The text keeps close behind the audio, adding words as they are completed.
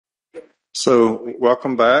So,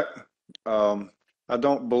 welcome back. Um, I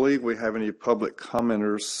don't believe we have any public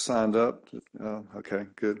commenters signed up. Okay,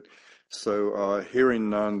 good. So, hearing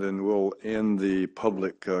none, then we'll end the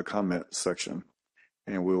public comment section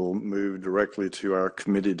and we'll move directly to our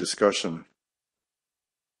committee discussion.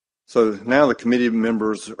 So now the committee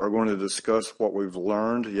members are going to discuss what we've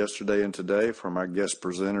learned yesterday and today from our guest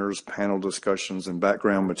presenters, panel discussions, and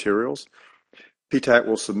background materials. PTAC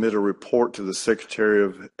will submit a report to the Secretary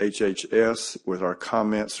of HHS with our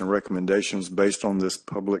comments and recommendations based on this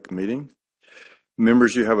public meeting.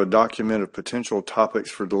 Members, you have a document of potential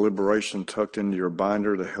topics for deliberation tucked into your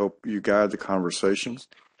binder to help you guide the conversations.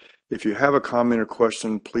 If you have a comment or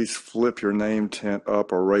question, please flip your name tent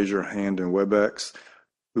up or raise your hand in WebEx.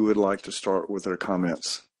 Who would like to start with their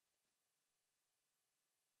comments?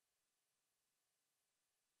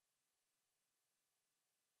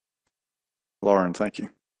 Lauren, thank you.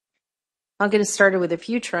 I'll get us started with a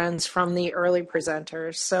few trends from the early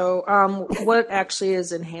presenters. So what actually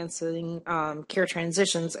is enhancing care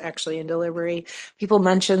transitions actually in delivery? People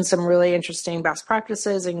mentioned some really interesting best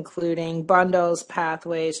practices, including bundles,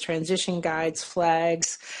 pathways, transition guides,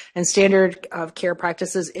 flags, and standard of care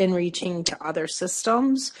practices in reaching to other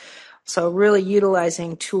systems. So really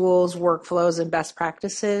utilizing tools, workflows, and best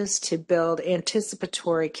practices to build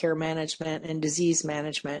anticipatory care management and disease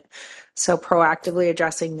management. So proactively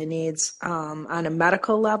addressing the needs on a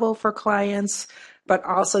medical level for clients, but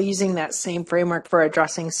also using that same framework for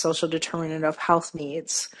addressing social determinant of health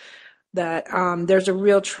needs. That there's a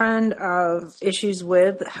real trend of issues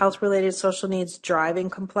with health-related social needs driving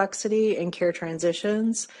complexity in care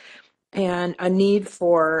transitions, and a need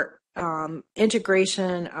for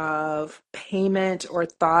integration of payment or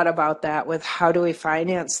thought about that with how do we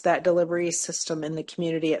finance that delivery system in the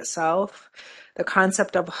community itself. The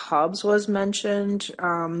concept of hubs was mentioned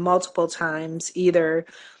multiple times, either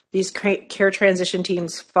these care transition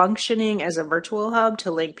teams functioning as a virtual hub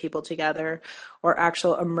to link people together, or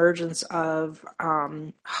actual emergence of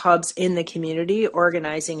hubs in the community,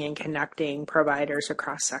 organizing and connecting providers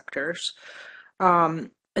across sectors.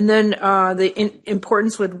 And then the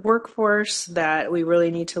importance with workforce, that we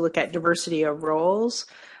really need to look at diversity of roles,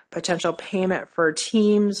 potential payment for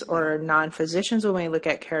teams or non-physicians when we look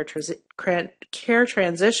at care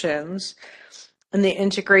transitions, and the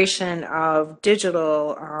integration of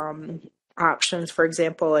digital options, for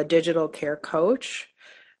example, a digital care coach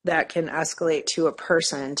that can escalate to a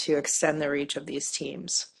person to extend the reach of these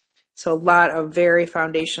teams. So a lot of very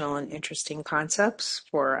foundational and interesting concepts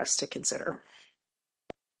for us to consider.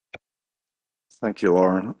 Thank you,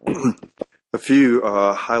 Lauren. A few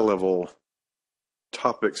high-level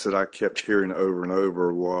topics that I kept hearing over and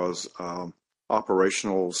over was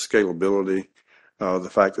operational scalability, the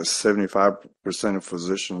fact that 75% of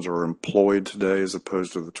physicians are employed today as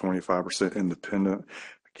opposed to the 25% independent.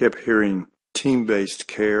 I kept hearing team-based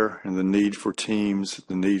care and the need for teams,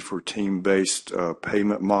 the need for team-based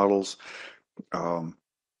payment models,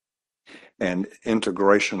 and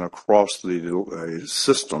integration across the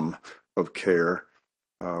system of care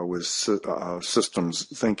with systems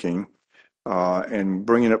thinking. And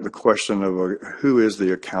bringing up the question of who is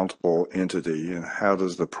the accountable entity and how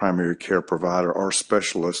does the primary care provider or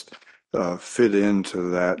specialist fit into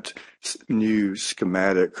that new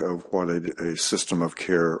schematic of what a system of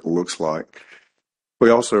care looks like. We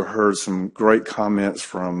also heard some great comments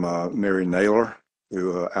from Mary Naylor,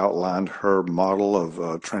 who outlined her model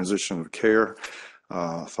of transition of care.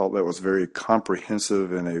 I thought that was very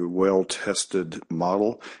comprehensive and a well-tested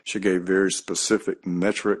model. She gave very specific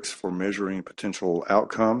metrics for measuring potential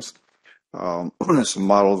outcomes. It's a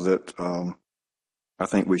model that I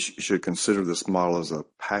think we should consider this model as a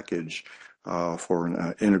package for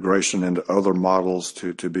an integration into other models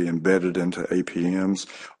to be embedded into APMs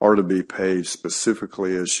or to be paid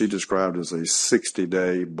specifically, as she described, as a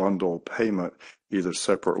 60-day bundle payment, either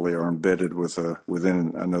separately or embedded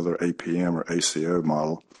within another APM or ACO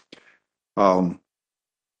model.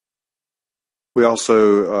 We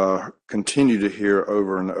also continue to hear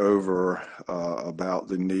over and over about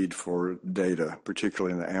the need for data,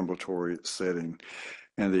 particularly in the ambulatory setting,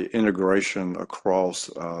 and the integration across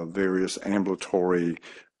various ambulatory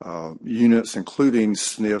units, including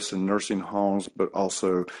SNFs and nursing homes, but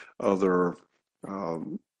also other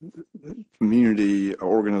community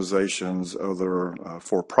organizations, other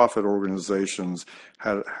for-profit organizations.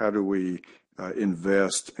 How do we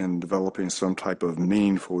invest in developing some type of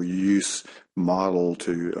meaningful use model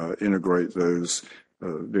to integrate those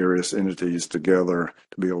various entities together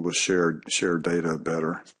to be able to share data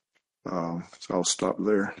better? So I'll stop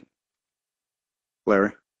there.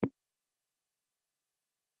 Larry?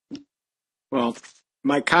 Well,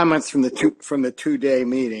 my comments from the 2-day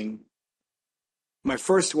meeting. My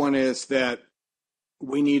first one is that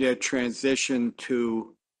we need a transition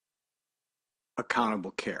to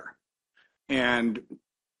accountable care. And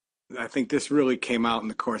I think this really came out in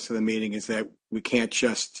the course of the meeting, is that we can't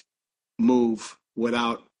just move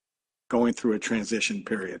without going through a transition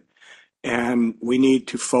period. And we need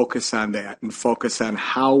to focus on that and focus on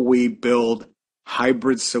how we build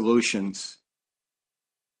hybrid solutions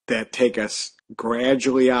that take us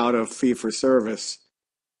gradually out of fee for service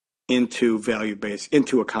into value-based,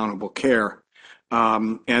 into accountable care.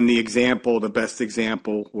 And the best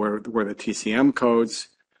example were the TCM codes.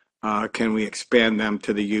 Can we expand them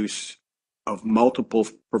to the use of multiple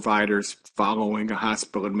providers following a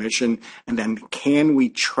hospital admission? And then can we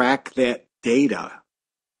track that data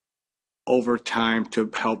over time to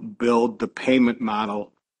help build the payment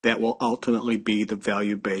model that will ultimately be the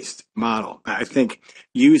value-based model? I think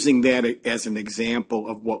using that as an example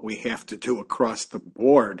of what we have to do across the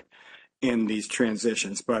board in these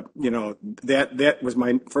transitions. But, that was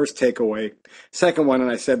my first takeaway. Second one,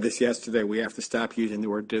 and I said this yesterday, we have to stop using the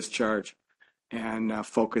word discharge and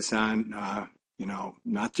focus on,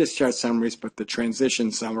 not discharge summaries, but the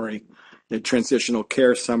transition summary, the transitional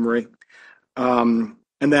care summary. And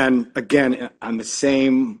then again, on the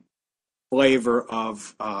same flavor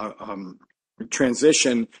of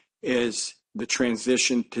transition is the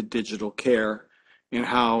transition to digital care, and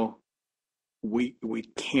how we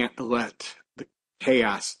can't let the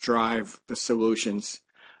chaos drive the solutions.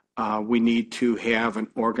 We need to have an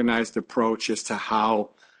organized approach as to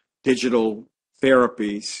how digital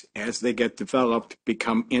therapies, as they get developed,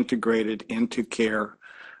 become integrated into care.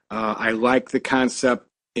 I like the concept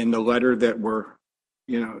in the letter that we're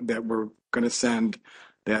going to send,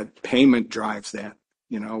 that payment drives that.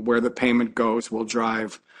 Where the payment goes will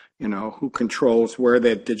drive, who controls where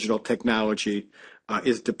that digital technology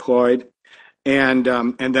is deployed. And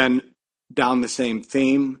then down the same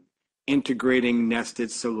theme, integrating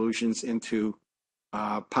nested solutions into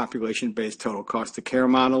population-based total cost of care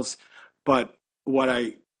models. But what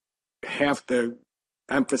I have to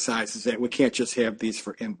emphasize is that we can't just have these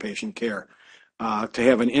for inpatient care. To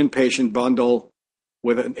have an inpatient bundle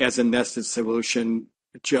as a nested solution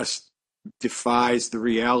just defies the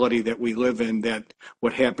reality that we live in, that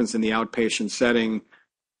what happens in the outpatient setting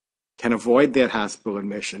can avoid that hospital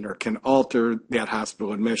admission or can alter that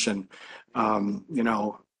hospital admission.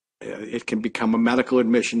 It can become a medical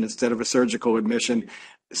admission instead of a surgical admission.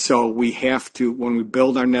 So we have to, when we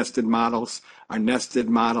build our nested models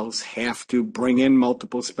have to bring in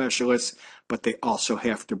multiple specialists, but they also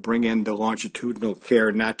have to bring in the longitudinal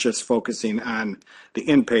care, not just focusing on the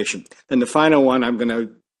inpatient. And the final one I'm going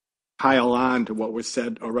to pile on to what was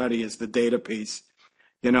said already is the data piece.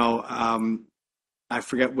 I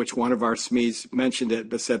forget which one of our SMEs mentioned it,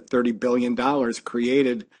 but said $30 billion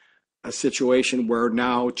created a situation where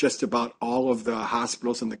now just about all of the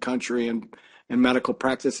hospitals in the country and medical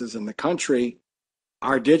practices in the country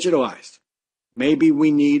are digitalized. Maybe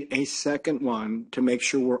we need a second one to make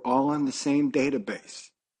sure we're all on the same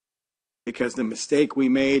database, because the mistake we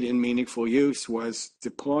made in meaningful use was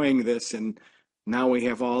deploying this, and now we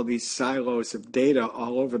have all these silos of data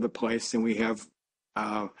all over the place, and we have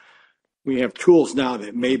tools now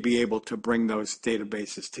that may be able to bring those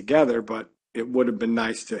databases together, but it would have been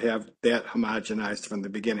nice to have that homogenized from the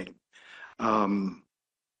beginning. And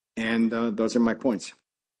those are my points.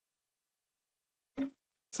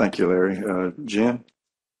 Thank you, Larry. Jen?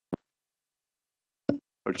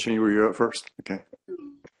 Or Chinny, were you up first? Okay.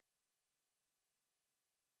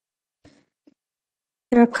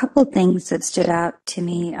 There are a couple of things that stood out to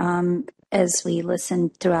me as we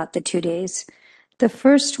listened throughout the 2 days. The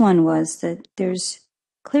first one was that there's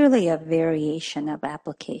clearly a variation of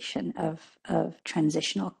application of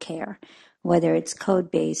transitional care, whether it's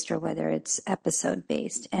code-based or whether it's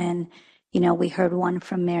episode-based. And, we heard one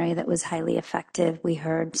from Mary that was highly effective. We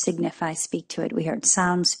heard Signify speak to it. We heard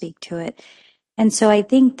Sound speak to it. And so I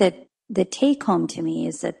think that the take home to me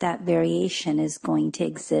is that variation is going to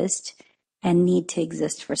exist and need to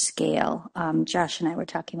exist for scale. Josh and I were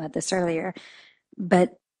talking about this earlier,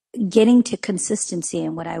 but getting to consistency,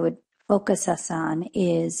 and what I would focus us on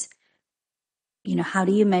is, how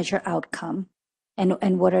do you measure outcome,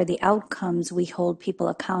 and what are the outcomes we hold people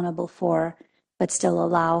accountable for, but still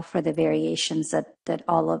allow for the variations that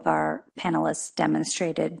all of our panelists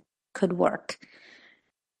demonstrated could work.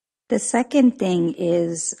 The second thing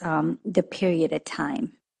is the period of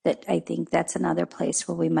time. That I think that's another place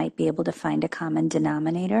where we might be able to find a common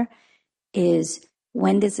denominator, is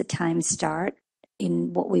when does the time start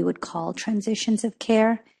in what we would call transitions of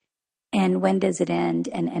care, And when does it end?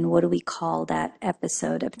 And what do we call that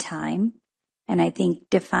episode of time? And I think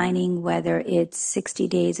defining whether it's 60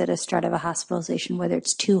 days at a start of a hospitalization, whether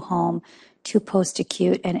it's to home, to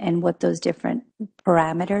post-acute, and what those different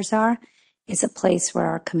parameters are, is a place where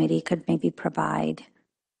our committee could maybe provide,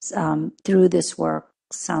 through this work,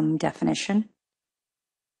 some definition.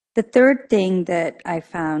 The third thing that I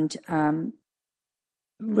found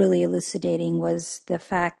really elucidating was the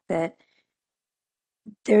fact that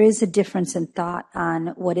there is a difference in thought on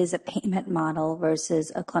what is a payment model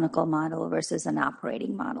versus a clinical model versus an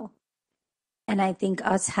operating model. And I think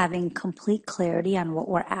us having complete clarity on what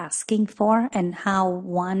we're asking for and how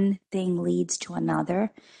one thing leads to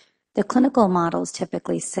another. The clinical models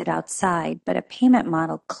typically sit outside, but a payment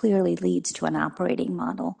model clearly leads to an operating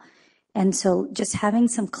model. And so just having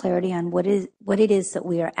some clarity on what it is that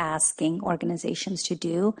we are asking organizations to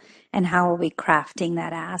do and how are we crafting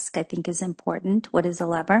that ask, I think is important. What is a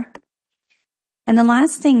lever? And the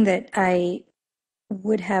last thing that I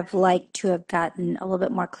would have liked to have gotten a little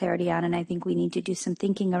bit more clarity on, and I think we need to do some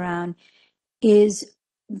thinking around, is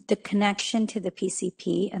the connection to the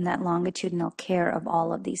PCP and that longitudinal care of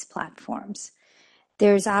all of these platforms.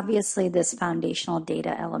 There's obviously this foundational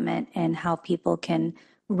data element and how people can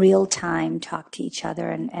real time talk to each other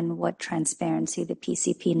and what transparency the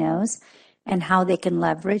PCP knows and how they can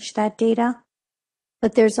leverage that data.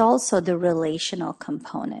 But there's also the relational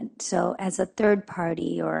component. So as a third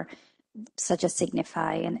party or such as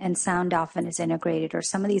Signify and Sound often is integrated or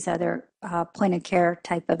some of these other point of care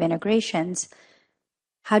type of integrations,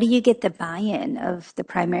 how do you get the buy-in of the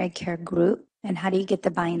primary care group and how do you get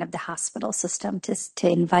the buy-in of the hospital system to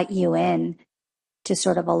invite you in to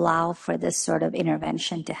sort of allow for this sort of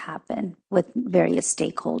intervention to happen with various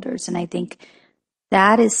stakeholders? And I think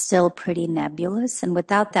that is still pretty nebulous. And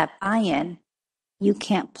without that buy-in, you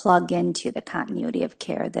can't plug into the continuity of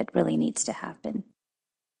care that really needs to happen.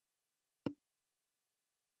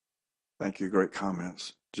 Thank you. Great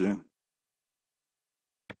comments. Jen?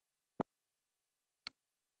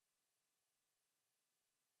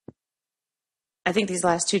 I think these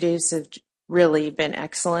last 2 days have really been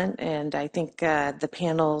excellent, and I think the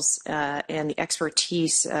panels and the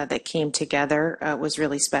expertise that came together was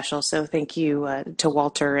really special. So thank you to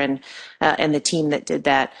Walter and the team that did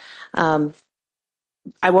that.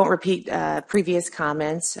 I won't repeat previous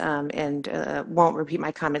comments and won't repeat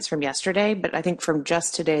my comments from yesterday, but I think from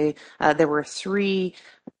just today, there were 3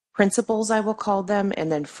 principles, I will call them,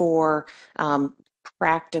 and then 4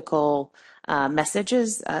 practical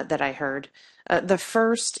messages that I heard. The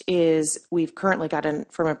first is we've currently gotten,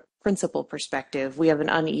 from a principal perspective, we have an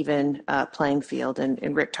uneven playing field,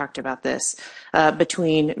 and Rick talked about this,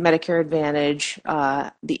 between Medicare Advantage,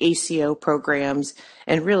 the ACO programs,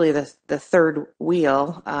 and really the third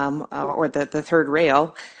wheel or the third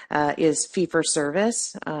rail is fee for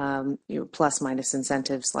service, plus minus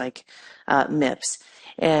incentives like MIPS.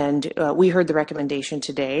 And we heard the recommendation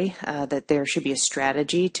today that there should be a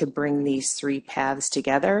strategy to bring these 3 paths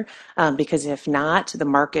together, because if not, the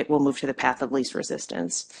market will move to the path of least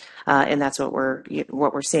resistance. And that's what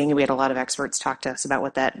we're seeing. And we had a lot of experts talk to us about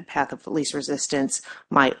what that path of least resistance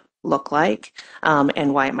might look like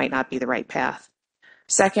and why it might not be the right path.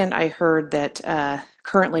 Second, I heard that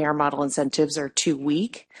currently our model incentives are too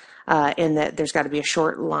weak, and that there's got to be a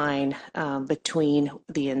short line between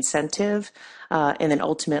the incentive and then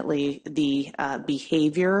ultimately the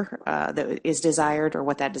behavior that is desired or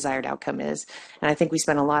what that desired outcome is. And I think we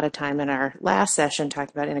spent a lot of time in our last session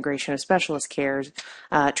talking about integration of specialist care,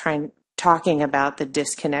 talking about the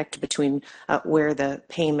disconnect between where the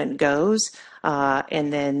payment goes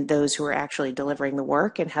and then those who are actually delivering the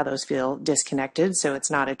work and how those feel disconnected. So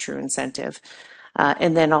it's not a true incentive.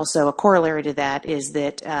 And then also a corollary to that is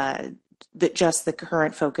that just the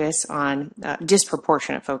current focus on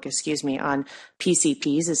disproportionate focus, on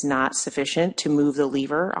PCPs is not sufficient to move the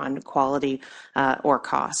lever on quality or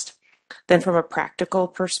cost. Then from a practical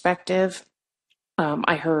perspective,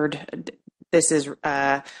 I heard this is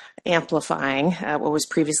amplifying what was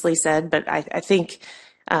previously said, but I think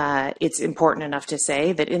it's important enough to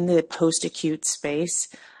say that in the post-acute space,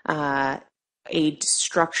 a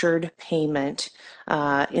structured payment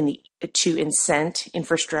to incent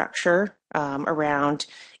infrastructure around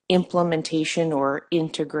implementation or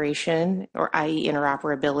integration, or i.e.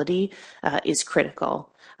 interoperability, is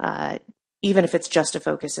critical. Even if it's just a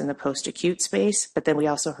focus in the post-acute space, but then we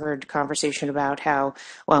also heard conversation about how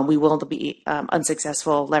we will be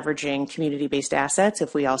unsuccessful leveraging community-based assets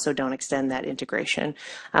if we also don't extend that integration.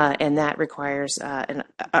 And that requires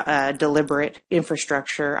a deliberate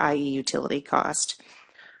infrastructure, i.e. utility cost.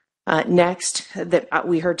 Next, that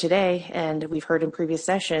we heard today, and we've heard in previous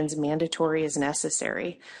sessions, mandatory is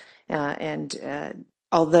necessary.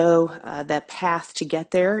 Although the path to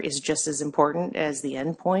get there is just as important as the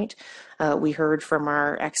end point, we heard from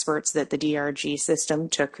our experts that the DRG system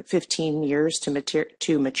took 15 years to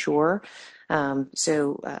mature.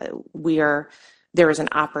 There is an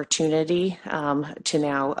opportunity to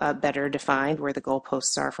now better define where the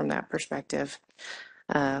goalposts are from that perspective.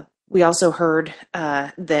 We also heard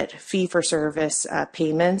that fee-for-service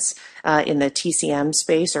payments in the TCM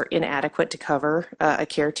space are inadequate to cover a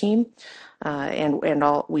care team.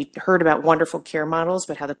 We heard about wonderful care models,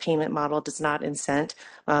 but how the payment model does not incent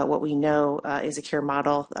what we know is a care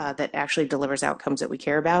model that actually delivers outcomes that we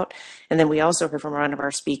care about. And then we also heard from one of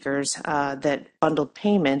our speakers that bundled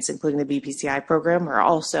payments, including the BPCI program, are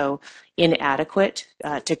also inadequate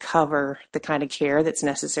to cover the kind of care that's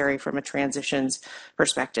necessary from a transitions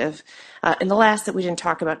perspective. And the last that we didn't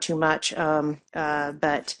talk about too much,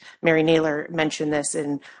 but Mary Naylor mentioned this,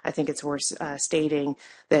 and I think it's worth stating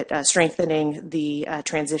that strengthening the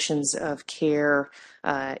transitions of care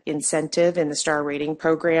incentive in the star rating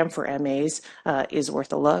program for MAs is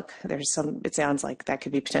worth a look. It sounds like that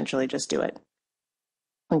could be potentially just do it.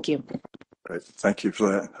 Thank you. Great. Thank you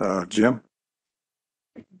for that. Jim?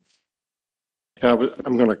 Yeah,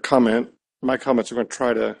 I'm going to comment. My comments are going to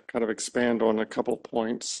try to kind of expand on a couple of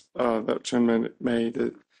points that Jim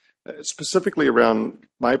made, specifically around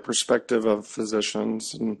my perspective of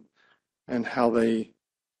physicians and how they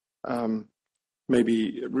may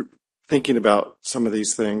be thinking about some of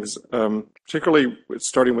these things, particularly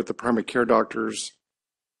starting with the primary care doctors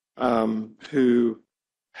who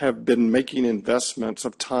have been making investments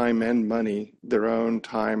of time and money, their own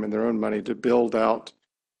time and their own money, to build out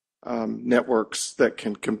networks that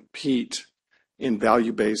can compete in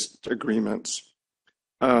value-based agreements.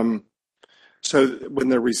 So when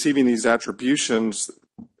they're receiving these attributions,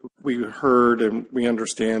 we heard and we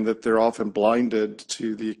understand that they're often blinded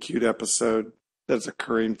to the acute episode that's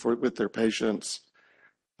occurring with their patients.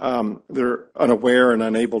 They're unaware and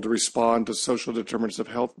unable to respond to social determinants of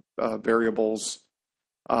health variables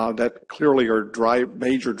that clearly are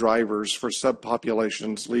major drivers for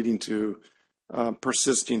subpopulations, leading to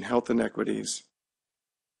persisting health inequities.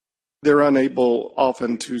 They're unable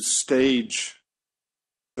often to stage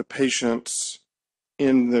the patients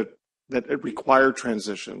that require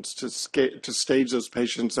transitions, to stage those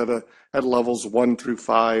patients at levels 1 through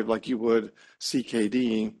 5, like you would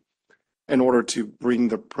CKD, in order to bring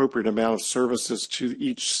the appropriate amount of services to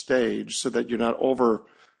each stage, so that you're not over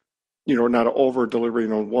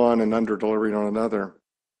delivering on one and under delivering on another.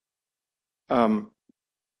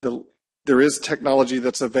 There is technology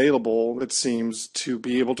that's available, it seems, to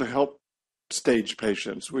be able to help stage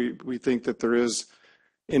patients. We think that there is,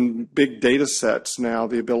 in big data sets now,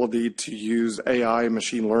 the ability to use AI and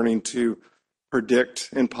machine learning to predict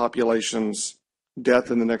in populations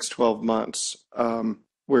death in the next 12 months,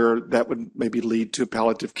 where that would maybe lead to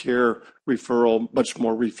palliative care referral much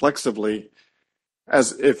more reflexively,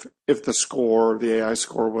 as if the AI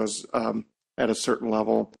score was at a certain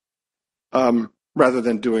level, rather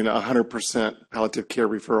than doing 100% palliative care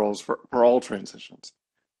referrals for all transitions.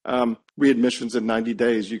 Readmissions in 90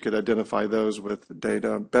 days, you could identify those with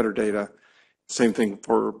better data. Same thing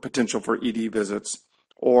for potential for ED visits,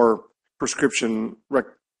 or prescription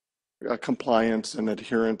compliance and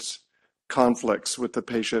adherence conflicts with the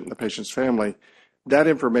patient and the patient's family. That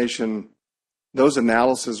information, those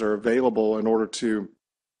analyses are available in order to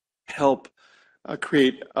help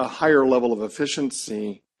create a higher level of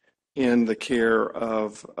efficiency in the care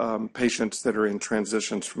of patients that are in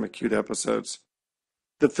transitions from acute episodes.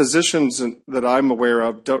 The physicians that I'm aware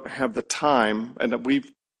of don't have the time, and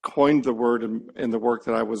we've coined the word in the work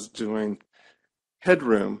that I was doing,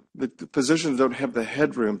 headroom. The physicians don't have the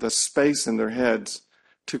headroom, the space in their heads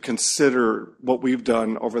to consider what we've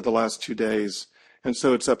done over the last 2 days. And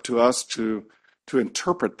so it's up to us to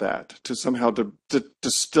interpret that, to somehow to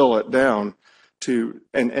distill it down,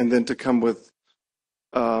 and then to come with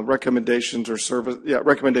recommendations of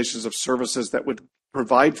services that would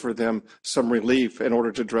provide for them some relief in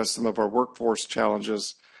order to address some of our workforce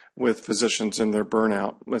challenges with physicians and their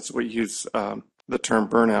burnout. That's what we use the term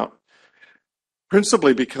burnout.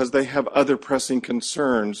 Principally because they have other pressing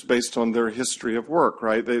concerns based on their history of work,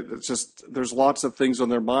 right? There's lots of things on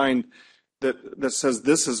their mind that says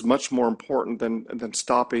this is much more important than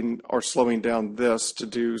stopping or slowing down this to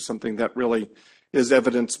do something that really is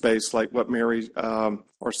evidence-based, like what Mary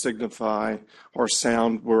or Signify or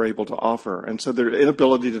Sound were able to offer. And so their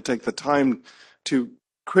inability to take the time to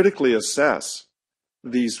critically assess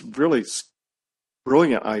these really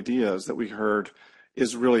brilliant ideas that we heard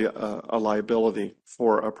is really a liability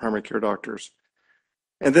for primary care doctors.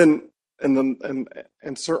 And then,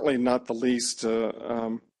 and certainly not the least,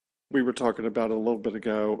 we were talking about it a little bit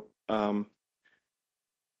ago.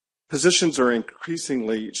 Physicians are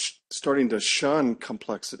increasingly starting to shun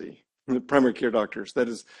complexity. Primary care doctors. That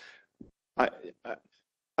is, I,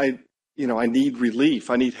 I, I need relief.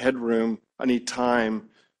 I need headroom. I need time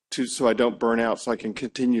so I don't burn out, so I can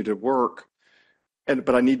continue to work.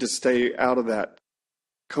 But I need to stay out of that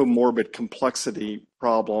comorbid complexity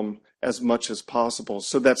problem as much as possible.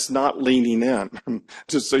 So that's not leaning in.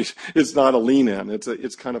 Just so it's not a lean in.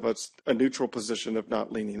 It's kind of a neutral position of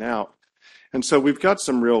not leaning out. And so we've got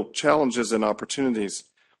some real challenges and opportunities.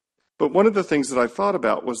 But one of the things that I thought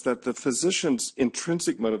about was that the physician's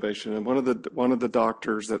intrinsic motivation, and one of the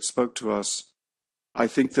doctors that spoke to us, I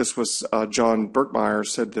think this was John Berkmeyer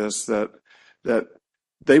said this, that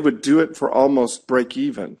they would do it for almost break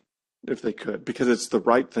even if they could, because it's the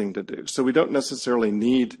right thing to do. So we don't necessarily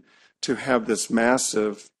need to have this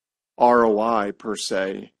massive ROI per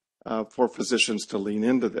se for physicians to lean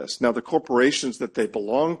into this. Now, the corporations that they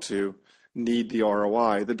belong to need the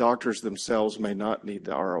ROI. The doctors themselves may not need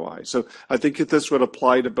the ROI. So I think that this would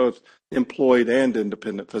apply to both employed and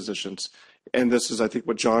independent physicians. And this is, I think,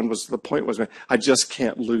 what the point was, I just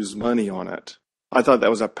can't lose money on it. I thought that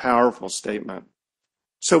was a powerful statement.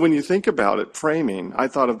 So when you think about it, framing, I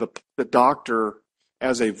thought of the doctor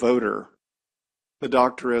as a voter, the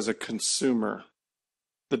doctor as a consumer,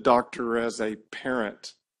 the doctor as a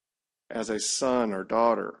parent, as a son or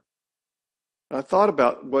daughter. And I thought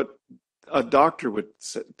about what a doctor would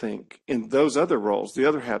think in those other roles, the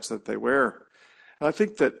other hats that they wear. And I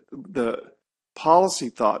think that the policy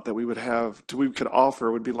thought that we could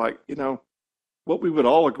offer would be like, what we would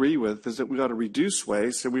all agree with is that we ought to reduce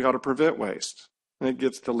waste and we ought to prevent waste. And it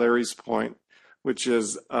gets to Larry's point, which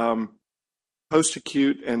is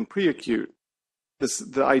post-acute and pre-acute.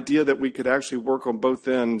 The idea that we could actually work on both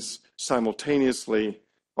ends simultaneously,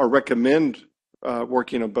 or recommend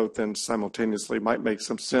working on both ends simultaneously, might make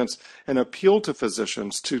some sense, and appeal to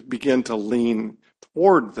physicians to begin to lean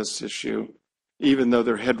toward this issue, even though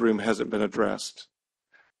their headroom hasn't been addressed,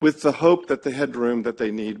 with the hope that the headroom that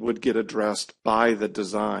they need would get addressed by the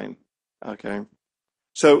design. Okay,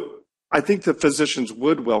 so I think that physicians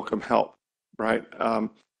would welcome help, right,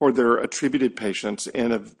 for their attributed patients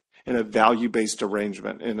in a value-based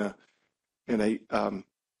arrangement, in a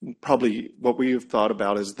probably what we have thought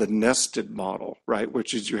about is the nested model, right,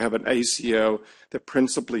 which is you have an ACO that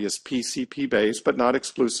principally is PCP based, but not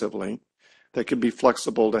exclusively, that can be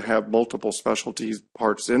flexible to have multiple specialties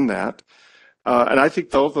parts in that. And I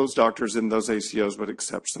think all those doctors in those ACOs would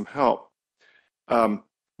accept some help.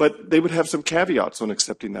 But they would have some caveats on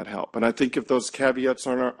accepting that help. And I think if those caveats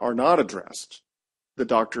are not addressed, the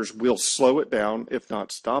doctors will slow it down, if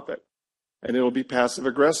not stop it. And it'll be passive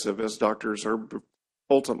aggressive, as doctors are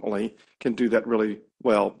ultimately can do that really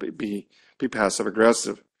well, be passive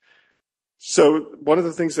aggressive. So one of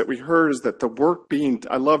the things that we heard is that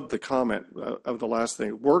I loved the comment of the last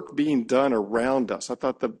thing, work being done around us. I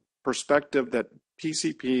thought the perspective that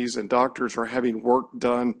PCPs and doctors are having work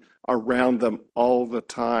done around them all the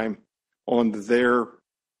time on their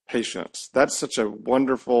patients. That's such a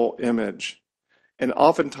wonderful image. And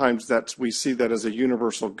oftentimes we see that as a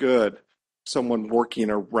universal good, someone working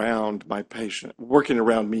around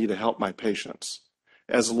me to help my patients.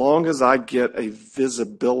 As long as I get a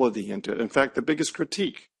visibility into it. In fact, the biggest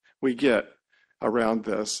critique we get around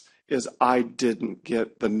this is I didn't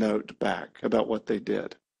get the note back about what they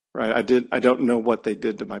did, right? I don't know what they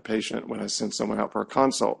did to my patient when I send someone out for a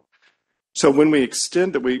consult. So when we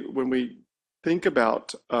when we think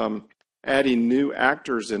about adding new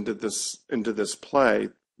actors into this play,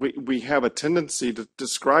 we have a tendency to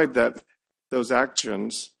describe those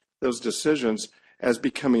actions, those decisions, as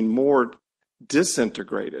becoming more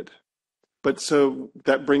disintegrated. But so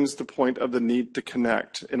that brings the point of the need to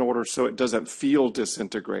connect in order so it doesn't feel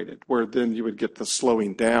disintegrated, where then you would get the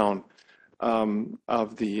slowing down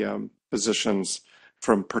of the physicians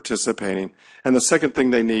from participating. And the second thing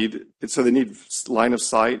they need line of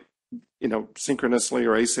sight, synchronously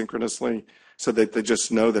or asynchronously, so that they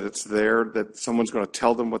just know that it's there, that someone's going to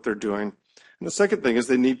tell them what they're doing. And the second thing is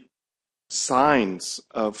they need signs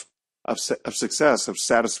of success, of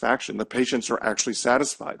satisfaction. The patients are actually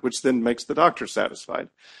satisfied, which then makes the doctor satisfied.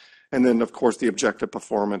 And then, of course, the objective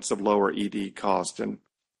performance of lower ED cost and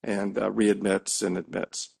readmits and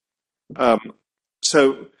admits.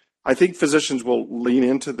 So I think physicians will lean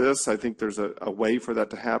into this. I think there's a way for that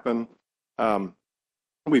to happen.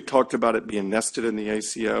 We've talked about it being nested in the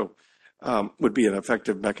ACO would be an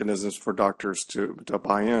effective mechanism for doctors to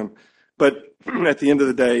buy in. But at the end of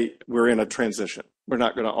the day, we're in a transition. We're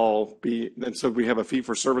not going to all be, and so we have a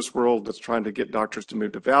fee-for-service world that's trying to get doctors to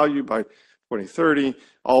move to value by 2030.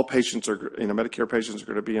 All patients are, Medicare patients are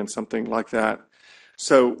going to be in something like that.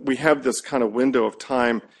 So we have this kind of window of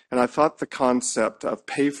time, and I thought the concept of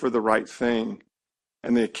pay for the right thing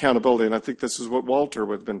and the accountability, and I think this is what Walter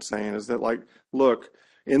would have been saying, is that, like, look,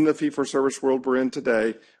 in the fee-for-service world we're in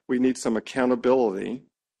today, we need some accountability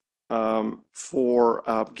for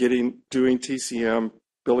doing TCM,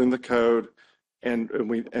 building the code, and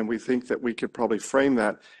we think that we could probably frame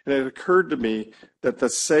that. And it occurred to me that the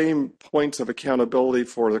same points of accountability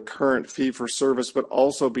for the current fee-for-service would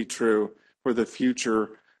also be true for the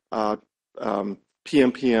future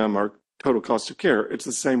PMPM, or total cost of care. It's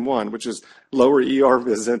the same one, which is lower ER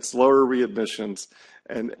visits, lower readmissions,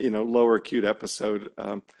 and lower acute episode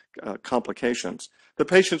complications. The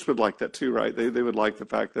patients would like that too, right? They would like the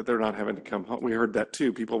fact that they're not having to come home. We heard that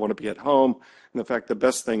too. People want to be at home, and the fact the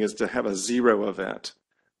best thing is to have a zero event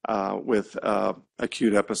with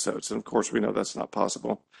acute episodes. And of course, we know that's not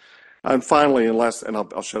possible. And finally, and last, and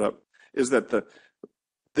I'll shut up, is that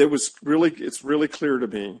it's really clear to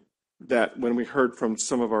me that when we heard from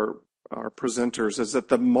some of our presenters, is that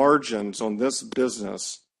the margins on this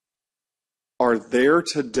business are there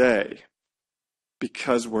today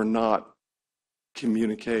because we're not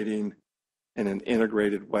communicating in an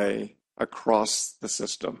integrated way across the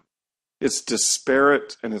system. It's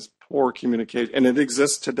disparate and it's poor communication, and it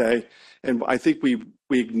exists today. And I think we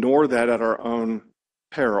ignore that at our own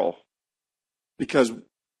peril, because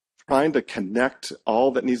trying to connect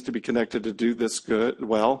all that needs to be connected to do this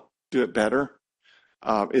do it better,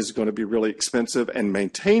 is going to be really expensive, and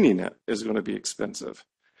maintaining it is going to be expensive.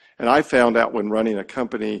 And I found out when running a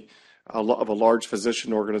company of a large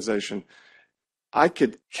physician organization, I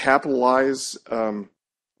could capitalize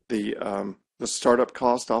the startup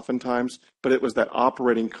cost oftentimes, but it was that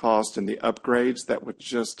operating cost and the upgrades that would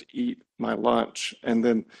just eat my lunch. And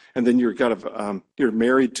then you're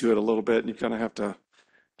married to it a little bit, and you kind of have to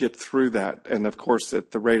get through that. And of course,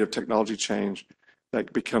 at the rate of technology change,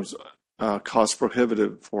 that becomes cost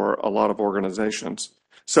prohibitive for a lot of organizations.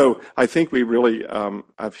 So I think we really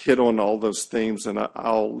I've hit on all those themes, and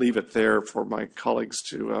I'll leave it there for my colleagues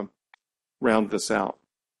to round this out.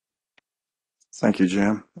 Thank you,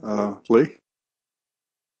 Jim. Lee?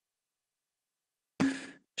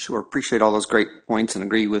 Sure. Appreciate all those great points and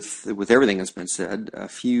agree with everything that's been said. A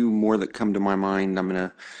few more that come to my mind. I'm going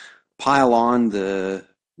to pile on the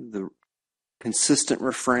consistent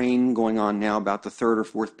refrain going on now about the third or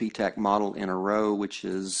fourth PTAC model in a row, which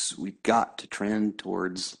is we've got to trend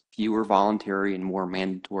towards fewer voluntary and more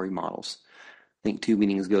mandatory models. I think 2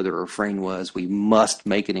 meetings ago, the refrain was we must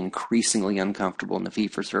make it increasingly uncomfortable in the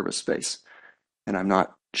fee-for-service space. And I'm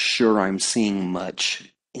not sure I'm seeing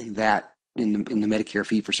much in that, in the Medicare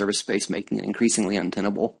fee-for-service space, making it increasingly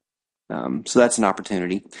untenable. So that's an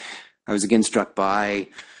opportunity. I was again struck by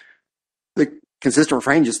the consistent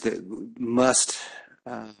refrain, just that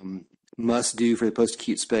must do for the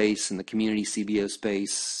post-acute space and the community CBO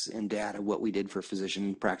space and data what we did for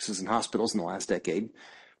physician practices and hospitals in the last decade,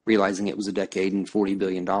 realizing it was a decade and $40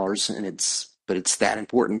 billion, but it's that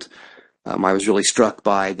important. I was really struck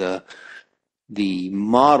by the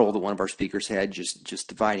model that one of our speakers had, just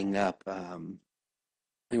dividing up, I think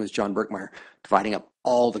it was John Berkmeyer, dividing up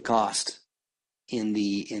all the cost in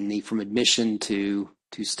the from admission to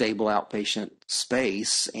stable outpatient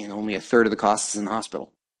space, and only a third of the cost is in the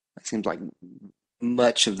hospital. It seems like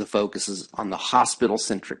much of the focus is on the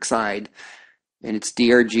hospital-centric side, and it's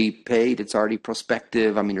DRG paid, it's already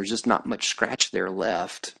prospective. I mean, there's just not much scratch there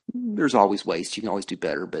left. There's always waste. You can always do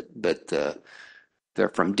better, but they're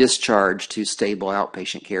from discharge to stable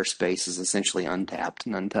outpatient care space is essentially untapped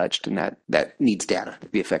and untouched, and that needs data to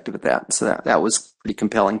be effective at that. So that was pretty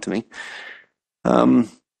compelling to me.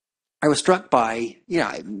 I was struck by,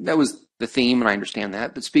 that was the theme, and I understand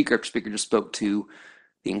that, but speaker after speaker just spoke to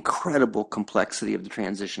the incredible complexity of the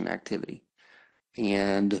transition activity.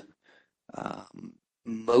 And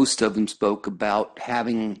most of them spoke about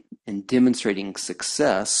having and demonstrating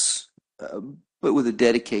success, but with a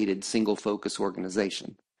dedicated single focus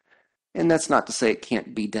organization. And that's not to say it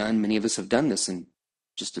can't be done. Many of us have done this in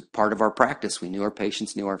just a part of our practice. We knew our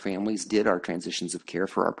patients, knew our families, did our transitions of care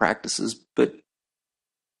for our practices, but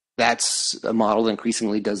that's a model that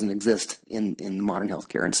increasingly doesn't exist in modern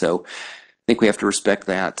healthcare. And so I think we have to respect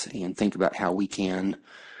that and think about how we can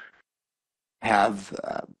have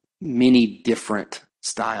many different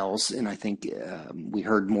styles. And I think we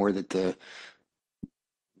heard more that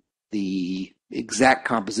the exact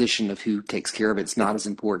composition of who takes care of it's not as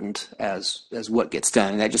important as what gets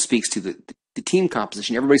done. And that just speaks to the team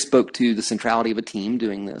composition. Everybody spoke to the centrality of a team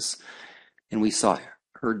doing this, and we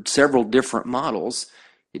heard several different models.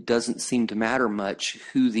 It doesn't seem to matter much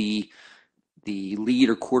who the lead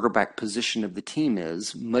or quarterback position of the team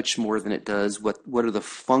is, much more than it does what are the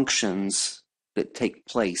functions that take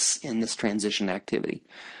place in this transition activity.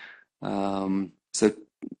 So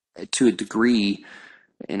to a degree,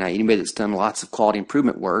 and anybody that's done lots of quality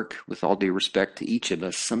improvement work, with all due respect to each of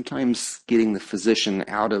us, sometimes getting the physician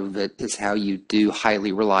out of it is how you do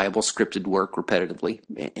highly reliable scripted work repetitively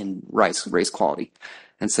and raise quality.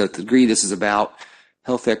 And so to the degree this is about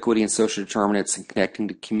health equity and social determinants and connecting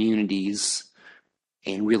to communities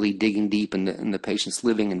and really digging deep in the patient's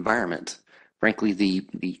living environment. Frankly, the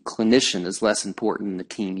clinician is less important than the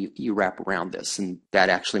team you wrap around this. And that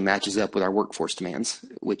actually matches up with our workforce demands,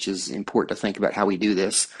 which is important to think about how we do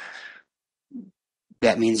this.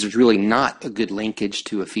 That means there's really not a good linkage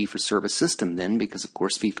to a fee-for-service system then, because of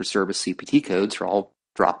course fee-for-service CPT codes are all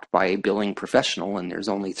dropped by a billing professional, and there's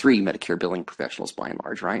only 3 Medicare billing professionals by and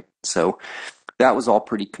large, right? So that was all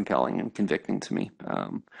pretty compelling and convicting to me.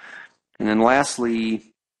 And then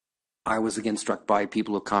lastly, I was again struck by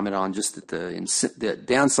people who comment on just that the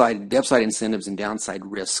downside incentives and downside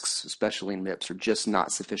risks, especially in MIPS, are just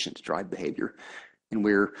not sufficient to drive behavior. And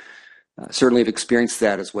we're certainly have experienced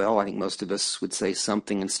that as well. I think most of us would say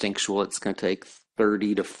something instinctual. It's going to take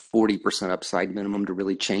 30 to 40% upside minimum to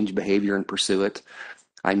really change behavior and pursue it.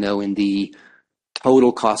 I know in the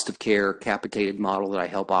total cost of care capitated model that I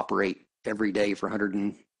help operate every day for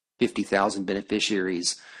 150,000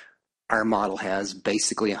 beneficiaries, our model has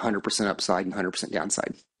basically 100% upside and 100%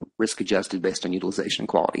 downside, risk adjusted based on utilization and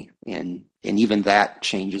quality. And even that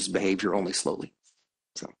changes behavior only slowly.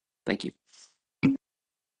 So thank you.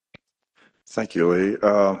 Thank you, Lee.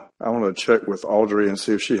 I want to check with Audrey and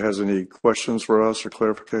see if she has any questions for us or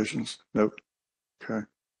clarifications. Nope. Okay.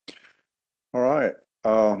 All right.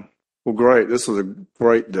 Well, great. This was a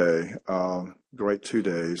great day. Great 2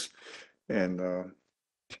 days. And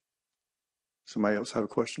somebody else have a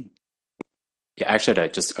question? Yeah, actually,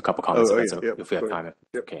 just a couple comments if we have Go time. ahead.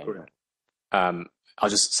 Yep, Okay. go ahead. I'll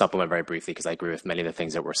just supplement very briefly because I agree with many of the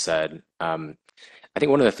things that were said. I think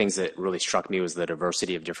one of the things that really struck me was the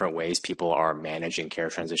diversity of different ways people are managing care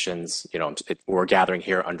transitions. You know, we're gathering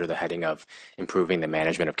here under the heading of improving the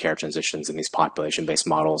management of care transitions in these population-based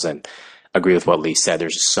models, and agree with what Lee said.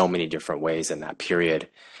 There's just so many different ways in that period.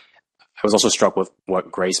 I was also struck with what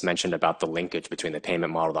Grace mentioned about the linkage between the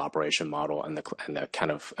payment model, the operation model, and the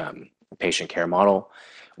kind of patient care model.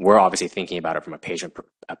 We're obviously thinking about it from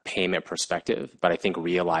a payment perspective, but I think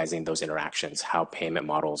realizing those interactions, how payment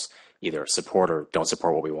models either support or don't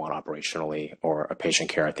support what we want operationally or a patient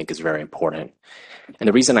care, I think is very important. And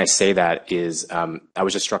the reason I say that is I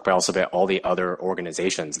was just struck by also by all the other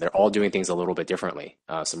organizations. They're all doing things a little bit differently.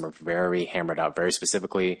 Some are very hammered out very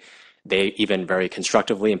specifically. They even very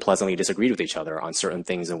constructively and pleasantly disagreed with each other on certain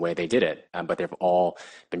things and the way they did it, but they've all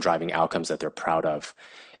been driving outcomes that they're proud of.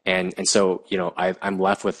 And so, you know, I'm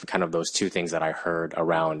left with kind of those two things that I heard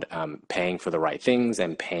around paying for the right things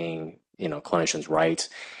and paying, you know, clinicians right.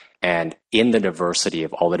 And in the diversity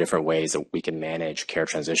of all the different ways that we can manage care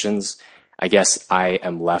transitions, I guess I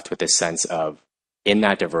am left with this sense of, in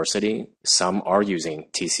that diversity, some are using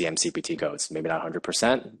TCM CPT codes, maybe not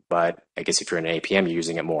 100%, but I guess if you're in an APM, you're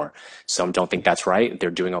using it more. Some don't think that's right.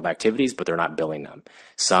 They're doing all the activities, but they're not billing them.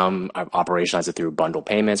 Some operationalize it through bundle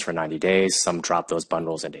payments for 90 days. Some drop those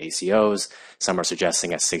bundles into ACOs. Some are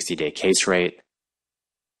suggesting a 60-day case rate.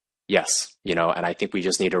 Yes, you know, and I think we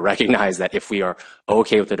just need to recognize that if we are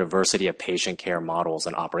okay with the diversity of patient care models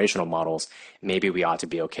and operational models, maybe we ought to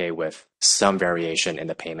be okay with some variation in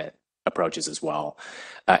the payment approaches as well.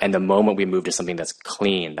 And the moment we move to something that's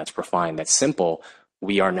clean, that's refined, that's simple,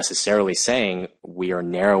 we are necessarily saying we are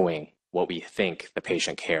narrowing what we think the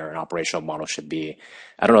patient care and operational model should be.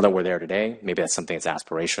 I don't know that we're there today. Maybe that's something that's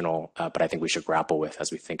aspirational, but I think we should grapple with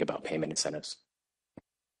as we think about payment incentives.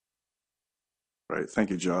 Great. Thank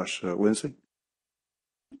you, Josh. Lindsay?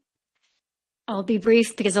 I'll be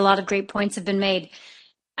brief because a lot of great points have been made.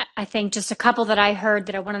 I think just a couple that I heard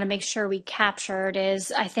that I wanted to make sure we captured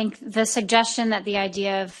is, I think the suggestion that the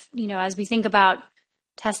idea of, you know, as we think about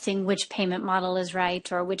testing which payment model is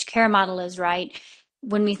right or which care model is right,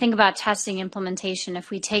 when we think about testing implementation, if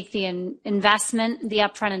we take the investment, the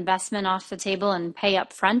upfront investment off the table and pay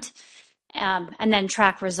upfront, and then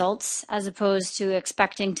track results as opposed to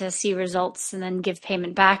expecting to see results and then give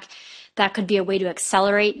payment back, that could be a way to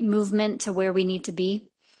accelerate movement to where we need to be.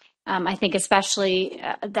 I think especially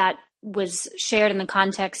that was shared in the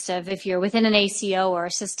context of if you're within an ACO or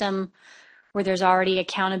a system where there's already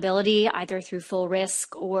accountability, either through full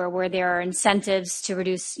risk or where there are incentives to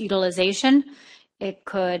reduce utilization, it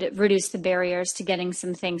could reduce the barriers to getting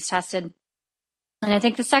some things tested. And I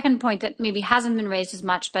think the second point that maybe hasn't been raised as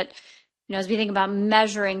much, but as we think about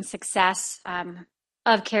measuring success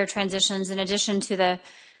of care transitions, in addition to the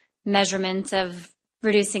measurement of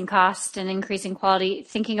reducing cost and increasing quality,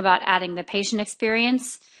 thinking about adding the patient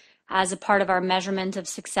experience as a part of our measurement of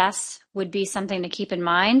success would be something to keep in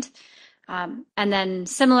mind. And then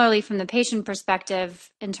similarly, from the patient perspective,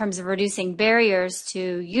 in terms of reducing barriers to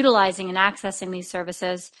utilizing and accessing these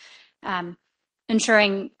services,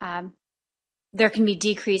 ensuring there can be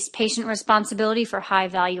decreased patient responsibility for high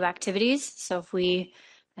value activities. So the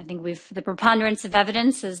preponderance of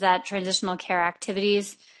evidence is that transitional care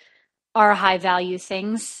activities are high value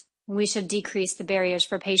things. We should decrease the barriers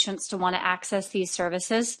for patients to want to access these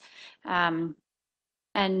services, and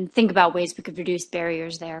think about ways we could reduce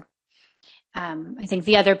barriers there. I think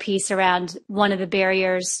the other piece around one of the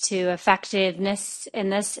barriers to effectiveness in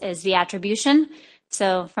this is the attribution.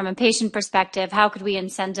 So from a patient perspective, how could we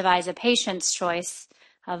incentivize a patient's choice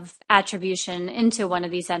of attribution into one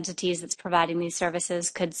of these entities that's providing these services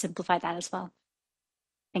could simplify that as well.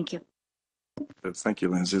 Thank you. Thank you,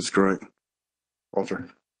 Lindsay. It's great. Walter.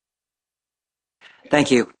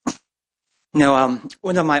 Thank you.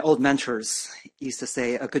 One of my old mentors used to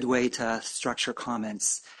say a good way to structure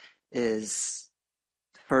comments is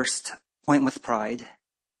first, point with pride,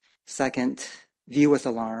 second, view with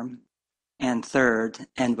alarm, and third,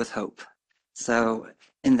 end with hope. So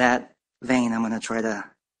in that vein, I'm going to try to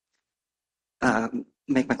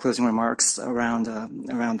make my closing remarks around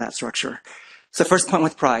that structure. So first, point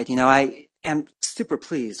with pride. I am super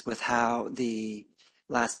pleased with how the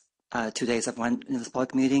last 2 days I've went in this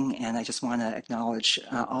public meeting, and I just want to acknowledge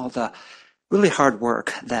all the really hard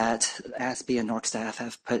work that ASBE and NORC staff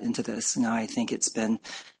have put into this. I think it's been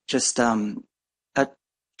just a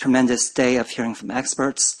tremendous day of hearing from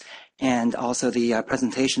experts, and also the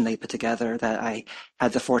presentation they put together that I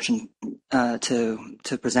had the fortune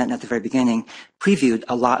to present at the very beginning previewed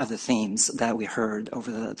a lot of the themes that we heard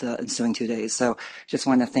over the ensuing 2 days. So just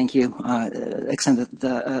want to thank you, extend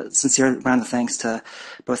the sincere round of thanks to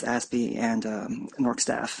both ASBE and NORC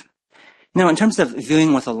staff. In terms of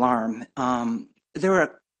viewing with alarm, there were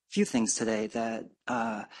a few things today that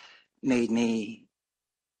made me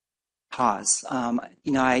pause.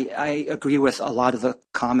 I agree with a lot of the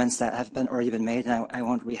comments that have already been made, and I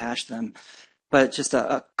won't rehash them, but just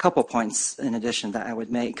a couple points in addition that I would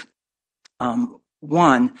make.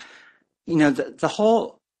 One, the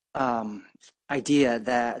whole idea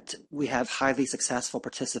that we have highly successful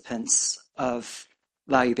participants of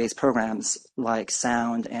value-based programs like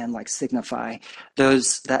Sound and like Signify,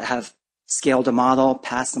 those that have scaled a model,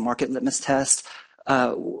 passed the market litmus test,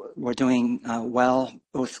 we're doing well,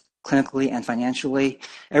 both clinically and financially,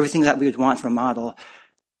 everything that we would want from a model,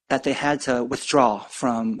 that they had to withdraw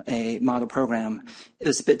from a model program, it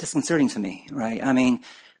was a bit disconcerting to me, right? I mean,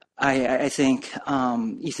 I think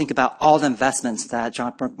you think about all the investments that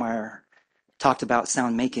John Berkmeyer talked about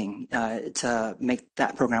Sound making to make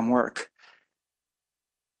that program work.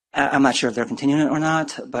 I'm not sure if they're continuing it or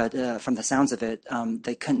not, but from the sounds of it,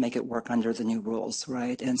 they couldn't make it work under the new rules,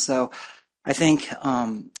 right? And so I think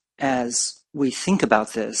as we think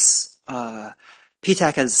about this,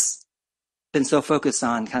 PTAC has been so focused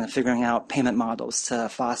on kind of figuring out payment models to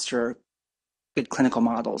foster good clinical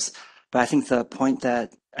models. But I think the point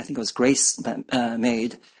that I think it was Grace that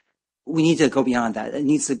made, we need to go beyond that. It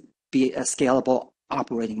needs to be a scalable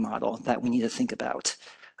operating model that we need to think about.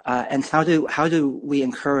 And how do we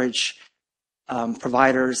encourage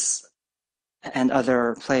providers and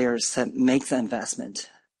other players to make the investment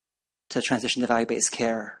to transition to value-based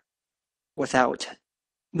care without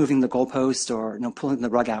moving the goalpost or pulling the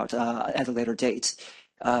rug out at a later date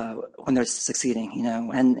when they're succeeding,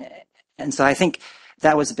 and so I think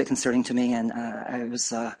that was a bit concerning to me, and I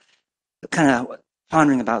was kind of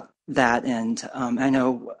pondering about that. And I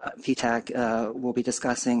know PTAC will be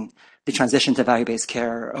discussing the transition to value-based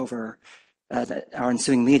care over our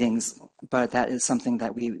ensuing meetings, but that is something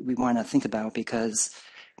that we want to think about, because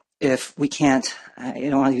if we can't, I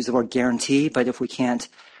don't want to use the word guarantee, but if we can't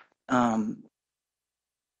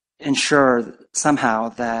ensure somehow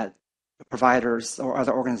that providers or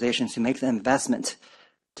other organizations who make the investment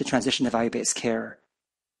to transition to value-based care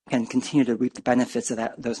can continue to reap the benefits of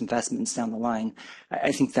those investments down the line,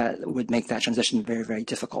 I think that would make that transition very, very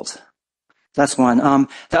difficult. That's one.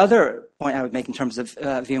 The other point I would make in terms of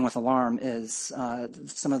viewing with alarm is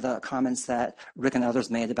some of the comments that Rick and others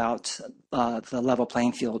made about the level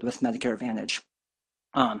playing field with Medicare Advantage.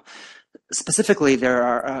 Specifically, there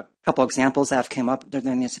are a couple examples that have come up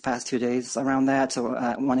during these past 2 days around that. So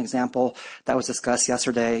one example that was discussed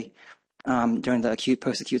yesterday during the acute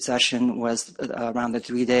post-acute session was around the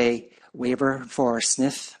 3-day waiver for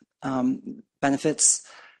SNF benefits.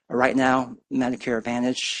 Right now, Medicare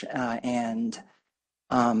Advantage and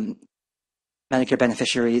Medicare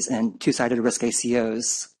beneficiaries and two-sided risk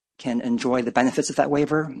ACOs can enjoy the benefits of that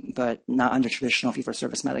waiver, but not under traditional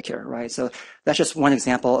fee-for-service Medicare, right? So that's just one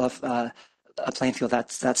example of a playing field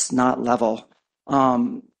that's not level.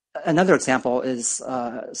 Another example is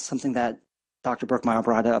something that Dr. Burkmeyer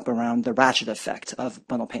brought up around the ratchet effect of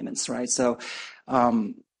bundle payments, right? So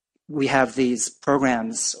we have these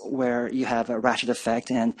programs where you have a ratchet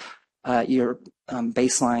effect and your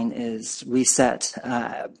baseline is reset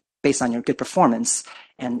based on your good performance,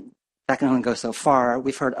 and that can only go so far.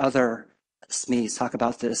 We've heard other SMEs talk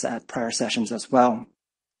about this at prior sessions as well.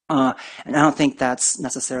 And I don't think that's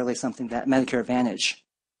necessarily something that Medicare Advantage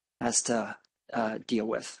has to deal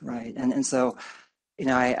with, right? And so, you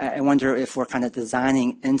know, I wonder if we're kind of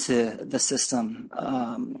designing into the system,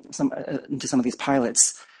 into some of these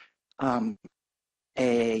pilots,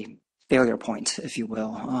 a failure point, if you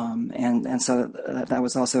will. And so that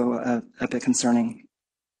was also a bit concerning.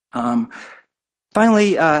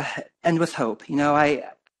 Finally, end with hope. You know,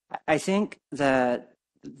 I think that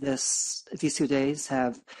these 2 days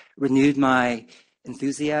have renewed my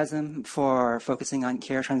enthusiasm for focusing on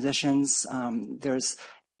care transitions. There's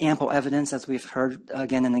ample evidence, as we've heard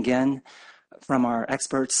again and again from our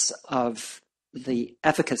experts, of the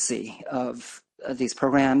efficacy of these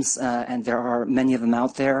programs, and there are many of them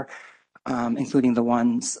out there, including the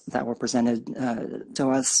ones that were presented to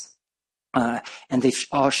us. And they've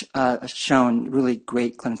all shown really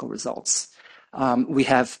great clinical results. We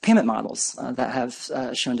have payment models that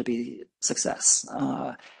have shown to be success.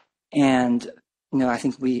 And, you know, I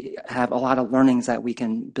think we have a lot of learnings that we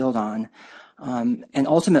can build on. And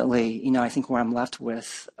ultimately, you know, I think where I'm left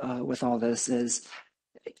with all this is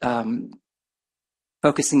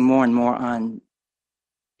focusing more and more on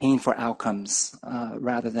paying for outcomes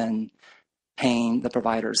rather than paying the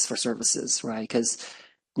providers for services, right? Because,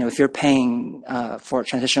 you know, if you're paying for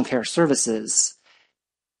transitional care services,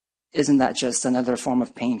 isn't that just another form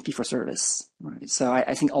of paying fee for service, right? So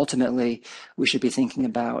I think ultimately we should be thinking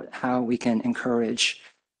about how we can encourage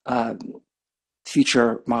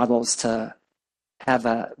future models to have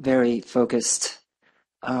a very focused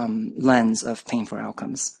lens of paying for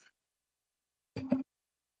outcomes.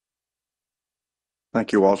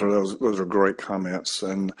 Thank you, Walter. Those are great comments.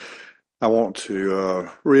 And I want to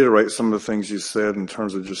reiterate some of the things you said in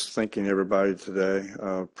terms of just thanking everybody today.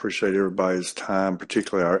 Appreciate everybody's time,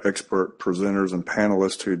 particularly our expert presenters and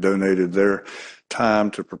panelists who donated their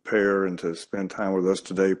time to prepare and to spend time with us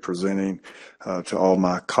today presenting, to all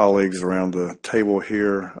my colleagues around the table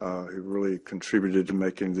here who really contributed to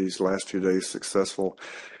making these last 2 days successful.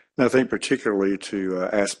 And I think particularly to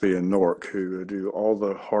ASPE and NORC, who do all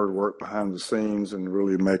the hard work behind the scenes and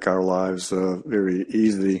really make our lives very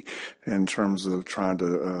easy in terms of trying to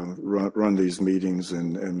run these meetings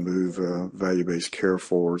and move value-based care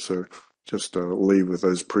forward. So just leave with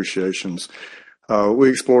those appreciations. We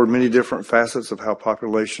explored many different facets of how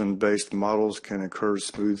population-based models can encourage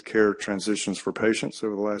smooth care transitions for patients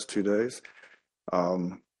over the last 2 days.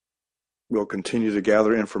 We'll continue to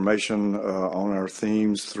gather information on our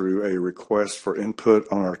themes through a request for input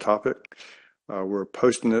on our topic. We're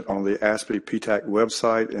posting it on the ASPE PTAC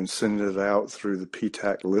website and sending it out through the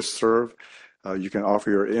PTAC listserv. You can offer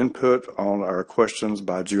your input on our questions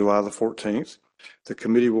by July the 14th. The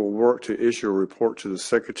committee will work to issue a report to the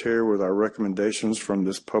Secretary with our recommendations from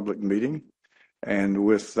this public meeting. And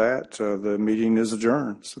with that, the meeting is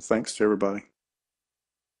adjourned. So thanks to everybody.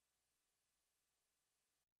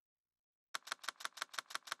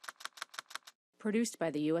 Produced by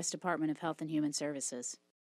the U.S. Department of Health and Human Services.